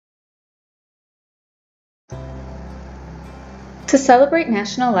To celebrate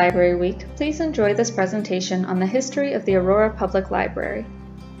National Library Week, please enjoy this presentation on the history of the Aurora Public Library.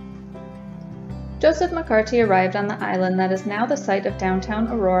 Joseph McCarty arrived on the island that is now the site of downtown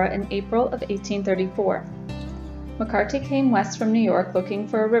Aurora in April of 1834. McCarty came west from New York looking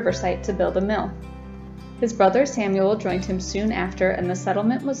for a river site to build a mill. His brother Samuel joined him soon after, and the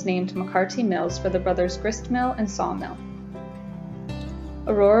settlement was named McCarty Mills for the brothers' grist mill and sawmill.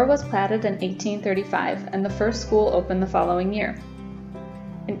 Aurora was platted in 1835, and the first school opened the following year.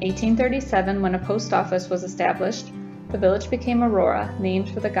 In 1837, when a post office was established, the village became Aurora, named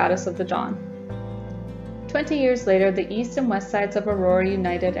for the goddess of the dawn. 20 years later, the east and west sides of Aurora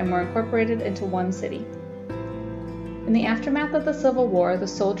united and were incorporated into one city. In the aftermath of the Civil War, the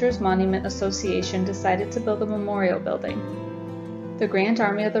Soldiers' Monument Association decided to build a memorial building. The Grand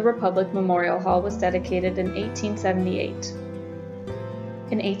Army of the Republic Memorial Hall was dedicated in 1878.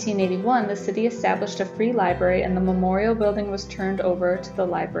 In 1881, the city established a free library and the memorial building was turned over to the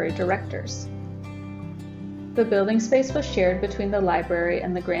library directors. The building space was shared between the library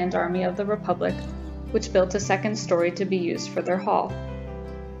and the Grand Army of the Republic, which built a second story to be used for their hall.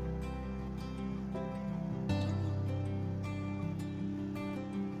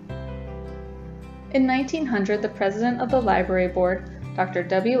 In 1900, the president of the library board, Dr.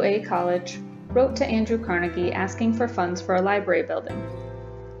 W.A. College, wrote to Andrew Carnegie asking for funds for a library building.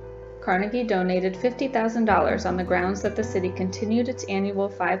 Carnegie donated $50,000 on the grounds that the city continued its annual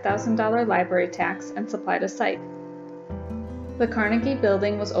 $5,000 library tax and supplied a site. The Carnegie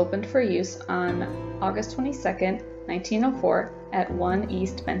Building was opened for use on August 22, 1904 at 1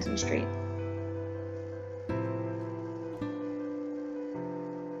 East Benton Street.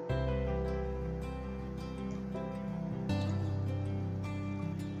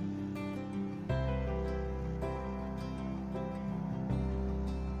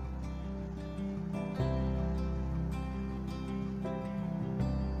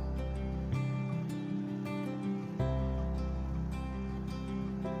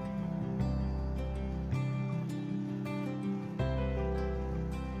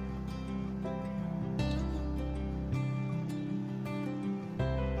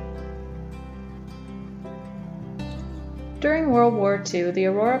 During World War II, the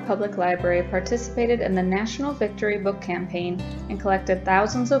Aurora Public Library participated in the National Victory Book Campaign and collected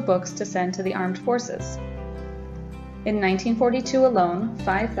thousands of books to send to the armed forces. In 1942 alone,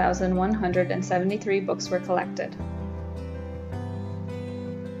 5,173 books were collected.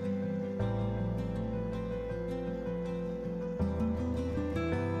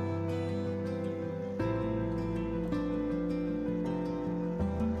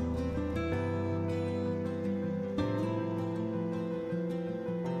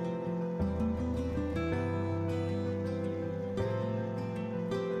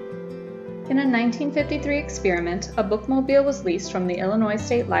 In a 1953 experiment, a bookmobile was leased from the Illinois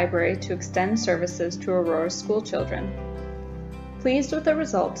State Library to extend services to Aurora's school children. Pleased with the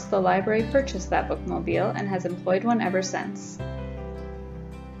results, the library purchased that bookmobile and has employed one ever since.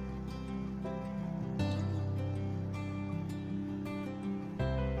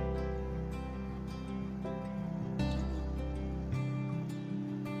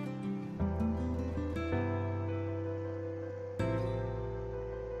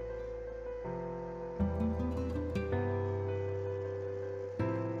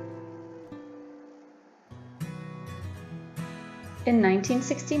 In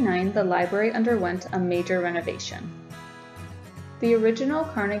 1969, the library underwent a major renovation. The original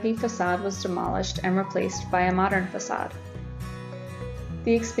Carnegie facade was demolished and replaced by a modern facade.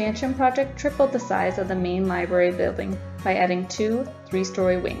 The expansion project tripled the size of the main library building by adding 2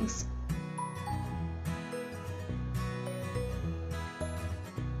 three-story wings.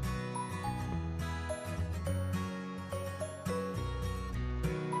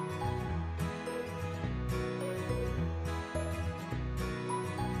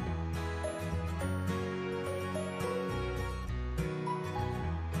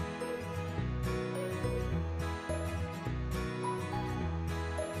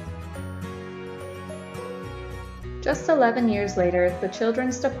 Just 11 years later, the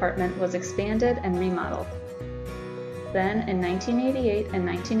children's department was expanded and remodeled. Then, in 1988 and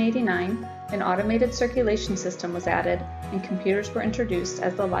 1989, an automated circulation system was added and computers were introduced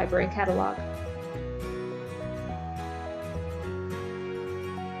as the library catalog.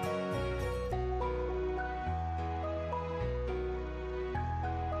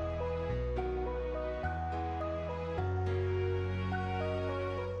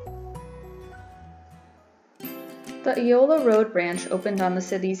 The Eola Road branch opened on the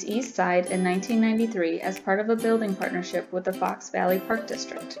city's east side in 1993 as part of a building partnership with the Fox Valley Park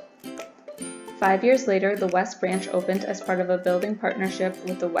District. 5 years later, the West Branch opened as part of a building partnership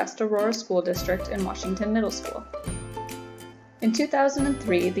with the West Aurora School District and Washington Middle School. In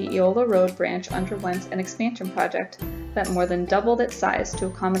 2003, the Eola Road branch underwent an expansion project that more than doubled its size to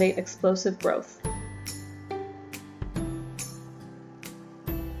accommodate explosive growth.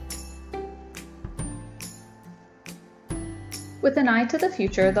 With an eye to the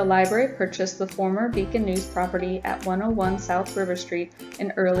future, the library purchased the former Beacon News property at 101 South River Street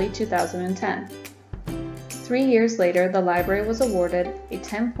in early 2010. 3 years later, the library was awarded a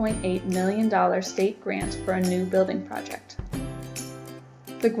 $10.8 million state grant for a new building project.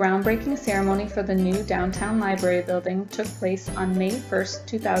 The groundbreaking ceremony for the new downtown library building took place on May 1,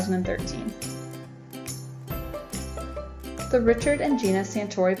 2013. The Richard and Gina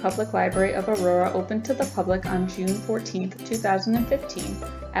Santori Public Library of Aurora opened to the public on June 14, 2015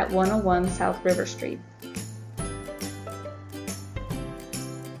 at 101 South River Street.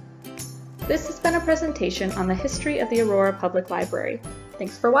 This has been a presentation on the history of the Aurora Public Library.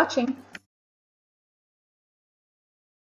 Thanks for watching!